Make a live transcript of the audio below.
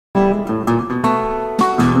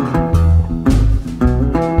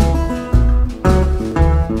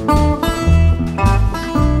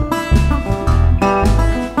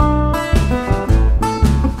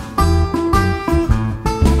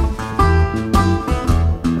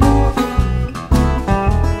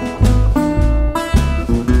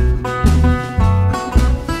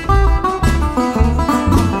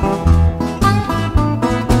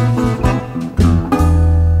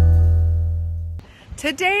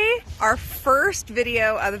today, our first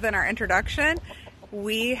video other than our introduction,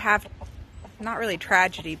 we have not really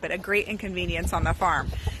tragedy, but a great inconvenience on the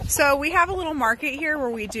farm. So we have a little market here where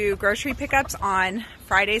we do grocery pickups on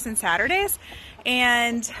Fridays and Saturdays.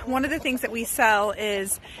 And one of the things that we sell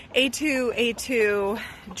is A2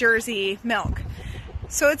 Jersey milk.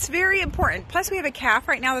 So it's very important. Plus we have a calf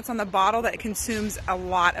right now that's on the bottle that consumes a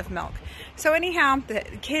lot of milk. So anyhow,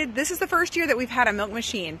 this is the first year that we've had a milk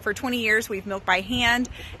machine. For 20 years we've milked by hand,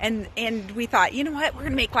 and we thought, you know what, we're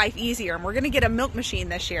gonna make life easier and we're gonna get a milk machine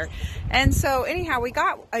this year. And so anyhow, we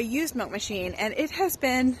got a used milk machine and it has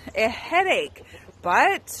been a headache,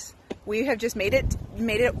 but we have just made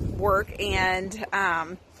it work, and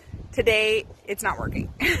today it's not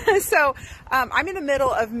working. So I'm in the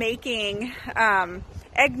middle of making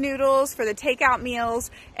egg noodles for the takeout meals,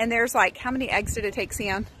 and there's like, how many eggs did it take,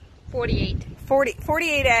 Sian?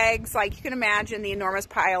 48 eggs. Like, you can imagine the enormous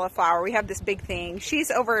pile of flour. We have this big thing. She's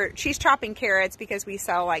chopping carrots because we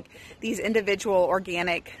sell like these individual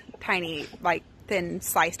organic, tiny, like thin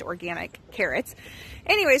sliced organic carrots.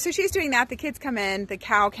 Anyway, so she's doing that. The kids come in. The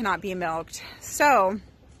cow cannot be milked. So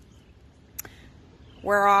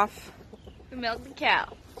we're off. We milk the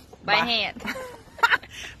cow by hand.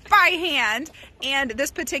 By hand. And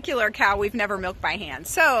this particular cow we've never milked by hand.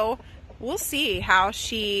 So we'll see how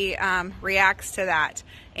she reacts to that,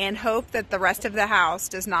 and hope that the rest of the house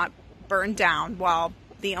does not burn down while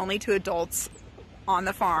the only two adults on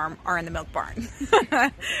the farm are in the milk barn.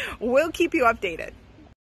 We'll keep you updated.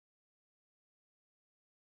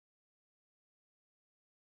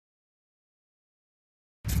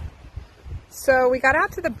 So we got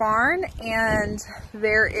out to the barn and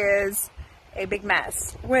there is a big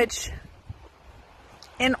mess, which,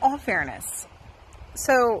 in all fairness,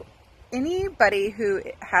 so anybody who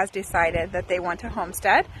has decided that they want to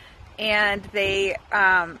homestead and they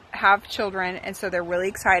have children, and so they're really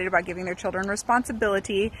excited about giving their children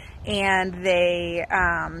responsibility, and they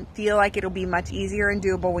feel like it'll be much easier and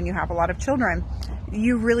doable when you have a lot of children,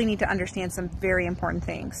 you really need to understand some very important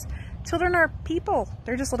things. Children are people.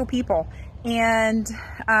 They're just little people. And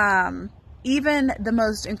even the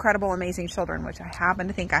most incredible, amazing children, which I happen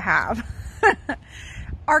to think I have,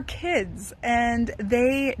 are kids, and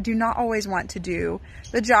they do not always want to do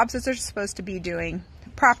the jobs that they're supposed to be doing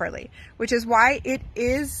properly, which is why it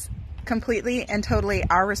is completely and totally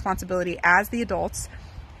our responsibility as the adults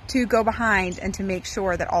to go behind and to make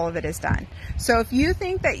sure that all of it is done. So if you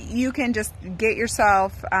think that you can just get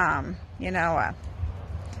yourself, you know, a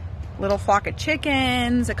little flock of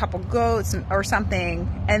chickens, a couple goats or something,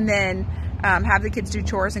 and then have the kids do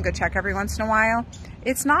chores and go check every once in a while,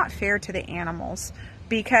 it's not fair to the animals,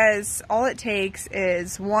 because all it takes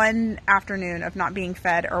is one afternoon of not being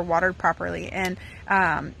fed or watered properly, and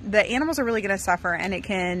the animals are really going to suffer, and it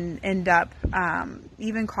can end up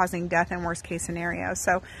even causing death in worst case scenarios.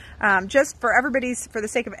 So just for the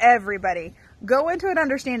sake of everybody, go into it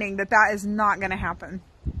understanding that that is not going to happen.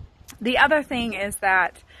 The other thing is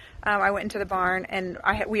that I went into the barn, and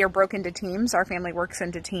we are broken into teams. Our family works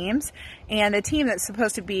into teams, and the team that's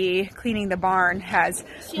supposed to be cleaning the barn has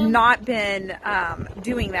not been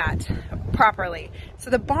doing that properly.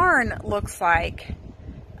 So the barn looks like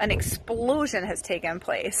an explosion has taken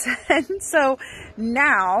place. And so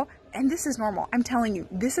now, and this is normal, I'm telling you,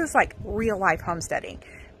 this is like real life homesteading.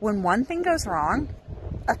 When one thing goes wrong,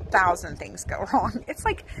 1,000 things go wrong. It's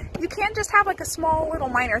like, you can't just have like a small little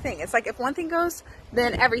minor thing. It's like if one thing goes,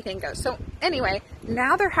 then everything goes. So anyway,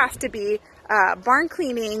 now there has to be barn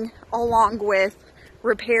cleaning along with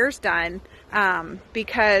repairs done,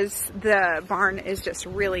 because the barn is just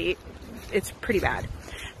really, it's pretty bad.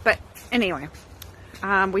 But anyway,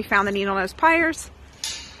 we found the needle nose pliers,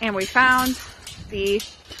 and we found the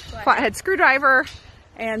flathead screwdriver,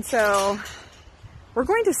 and so we're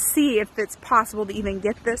going to see if it's possible to even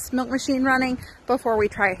get this milk machine running before we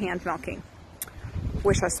try hand milking.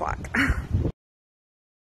 Wish us luck.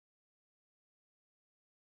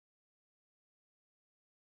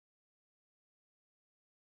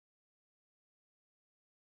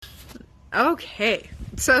 Okay,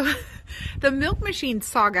 so the milk machine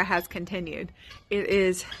saga has continued. It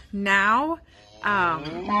is now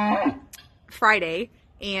Friday,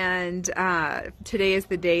 and today is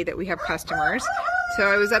the day that we have customers. So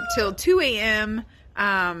I was up till 2 a.m.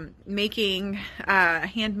 Making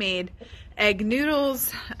handmade egg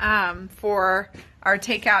noodles for our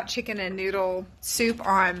takeout chicken and noodle soup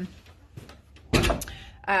on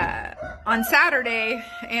Saturday.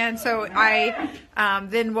 And so I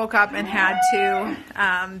then woke up and had to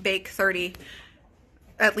bake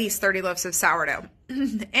at least 30 loaves of sourdough.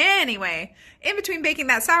 Anyway, in between baking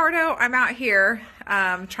that sourdough, I'm out here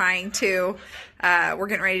trying to, we're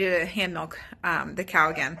getting ready to hand milk the cow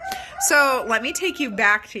again. So let me take you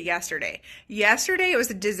back to yesterday. Yesterday it was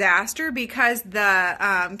a disaster because the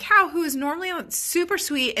cow, who is normally super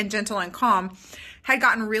sweet and gentle and calm, had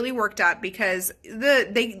gotten really worked up because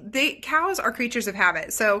cows are creatures of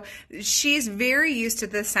habit. So she's very used to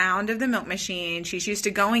the sound of the milk machine. She's used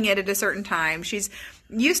to going in at a certain time. She's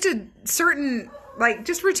used to certain, like,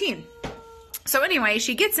 just routine. So anyway,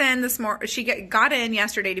 she gets in this morning. She got in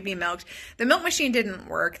yesterday to be milked. The milk machine didn't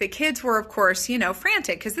work. The kids were, of course,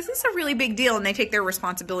 frantic because this is a really big deal and they take their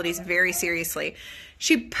responsibilities very seriously.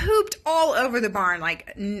 She pooped all over the barn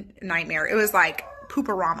like nightmare. It was like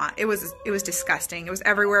pooperama. It was disgusting. It was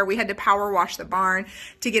everywhere. We had to power wash the barn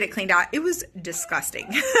to get it cleaned out. It was disgusting.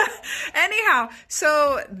 Anyhow,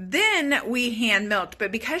 so then we hand milked, but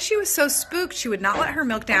because she was so spooked, she would not let her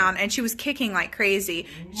milk down and she was kicking like crazy.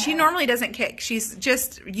 She normally doesn't kick. She's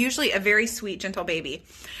just usually a very sweet, gentle baby.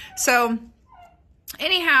 So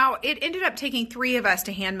anyhow, it ended up taking 3 of us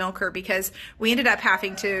to hand milk her because we ended up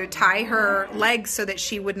having to tie her legs so that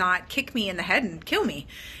she would not kick me in the head and kill me.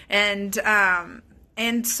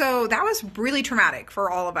 And so that was really traumatic for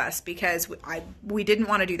all of us because we didn't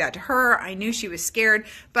want to do that to her. I knew she was scared,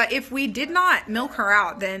 but if we did not milk her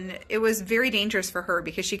out, then it was very dangerous for her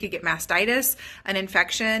because she could get mastitis, an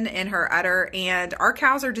infection in her udder, and our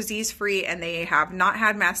cows are disease-free and they have not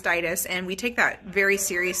had mastitis, and we take that very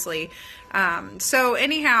seriously. So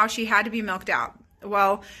anyhow, she had to be milked out.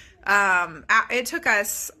 Well, it took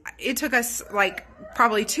us like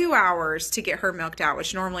probably 2 hours to get her milked out,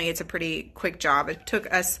 which normally it's a pretty quick job. It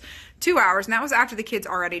took us 2 hours, and that was after the kids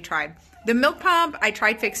already tried. The milk pump, I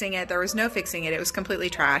tried fixing it. There was no fixing it. It was completely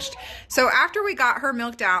trashed. So after we got her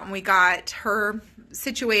milked out and we got her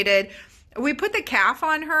situated, we put the calf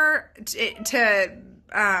on her to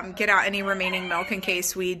get out any remaining milk in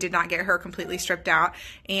case we did not get her completely stripped out.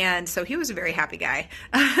 And so he was a very happy guy.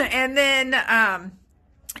 And then,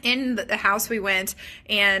 in the house we went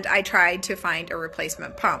and I tried to find a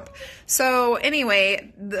replacement pump. So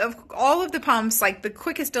anyway, all of the pumps, like the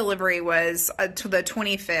quickest delivery was to the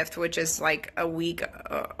 25th, which is like a week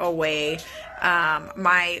away.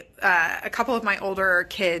 A couple of my older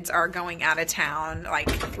kids are going out of town like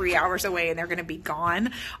 3 hours away and they're going to be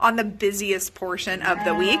gone on the busiest portion of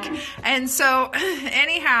the week. And so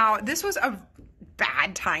anyhow, this was a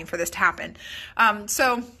bad time for this to happen.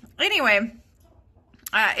 So anyway,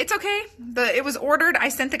 it's okay. It was ordered. I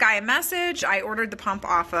sent the guy a message. I ordered the pump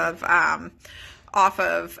off of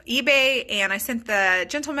eBay, and I sent the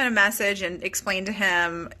gentleman a message and explained to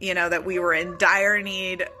him, that we were in dire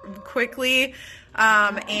need quickly,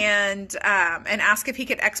 and asked if he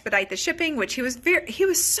could expedite the shipping, which he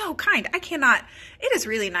was so kind. It is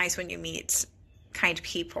really nice when you meet kind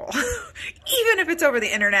people, even if it's over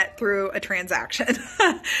the internet through a transaction.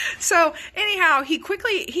 So anyhow, he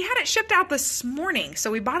had it shipped out this morning.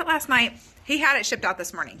 So we bought it last night. He had it shipped out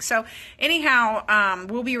this morning. So anyhow,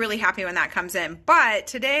 we'll be really happy when that comes in. But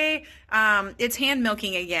today, it's hand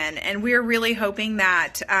milking again. And we're really hoping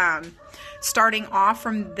that, starting off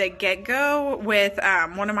from the get-go with,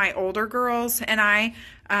 one of my older girls and I,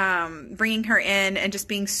 bringing her in and just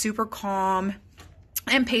being super calm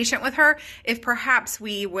and patient with her, if perhaps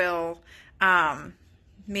we will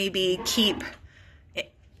maybe keep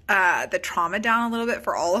the trauma down a little bit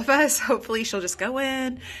for all of us. Hopefully she'll just go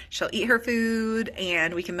in, she'll eat her food,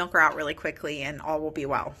 and we can milk her out really quickly and all will be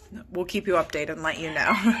well. We'll keep you updated and let you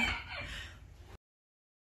know.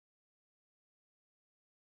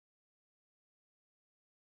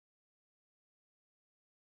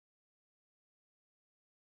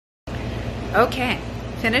 Okay.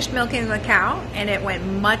 Finished milking the cow, and it went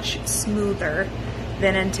much smoother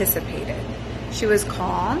than anticipated. She was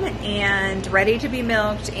calm and ready to be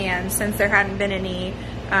milked, and since there hadn't been any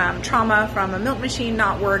trauma from a milk machine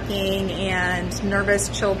not working and nervous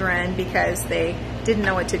children because they didn't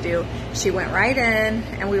know what to do, she went right in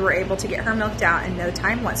and we were able to get her milked out in no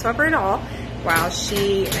time whatsoever at all, while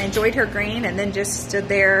she enjoyed her grain and then just stood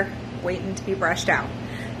there waiting to be brushed out.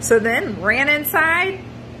 So then ran inside,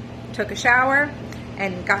 took a shower,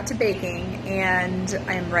 and got to baking, and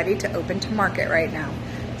I'm ready to open to market right now.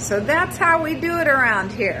 So that's how we do it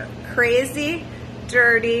around here. Crazy,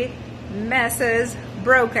 dirty, messes,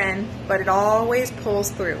 broken, but it always pulls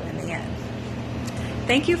through in the end.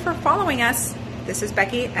 Thank you for following us. This is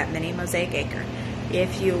Becky at Mini Mosaic Acre.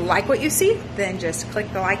 If you like what you see, then just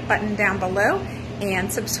click the like button down below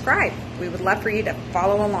and subscribe. We would love for you to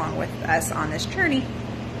follow along with us on this journey.